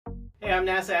Hey, I'm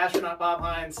NASA astronaut Bob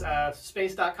Hines.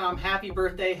 Space.com, happy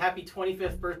birthday, happy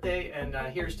 25th birthday, and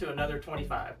here's to another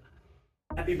 25.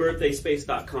 Happy birthday,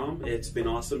 Space.com. It's been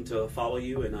awesome to follow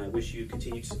you, and I wish you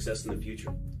continued success in the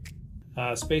future.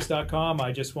 Space.com,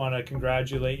 I just want to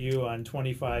congratulate you on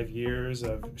 25 years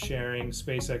of sharing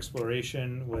space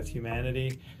exploration with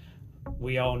humanity.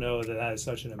 We all know that that is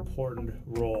such an important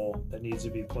role that needs to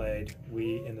be played.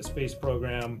 We, in the space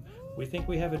program, we think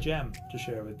we have a gem to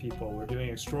share with people. We're doing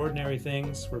extraordinary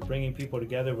things. We're bringing people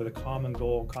together with a common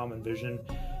goal, common vision,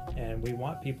 and we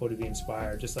want people to be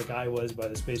inspired, just like I was by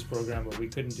the space program, but we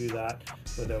couldn't do that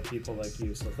without people like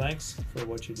you. So thanks for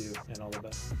what you do, and all the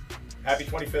best. Happy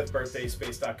 25th birthday,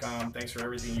 Space.com. Thanks for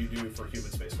everything you do for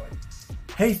human spaceflight.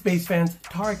 Hey Space fans,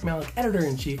 Tarek Malik,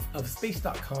 Editor-in-Chief of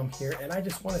Space.com here, and I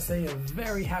just want to say a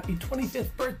very happy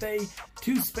 25th birthday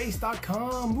to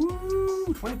Space.com.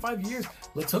 Woo! 25 years.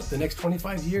 Let's hope the next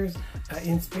 25 years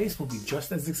in space will be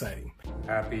just as exciting.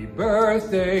 Happy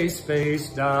birthday,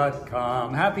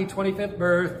 Space.com. Happy 25th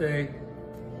birthday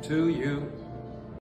to you.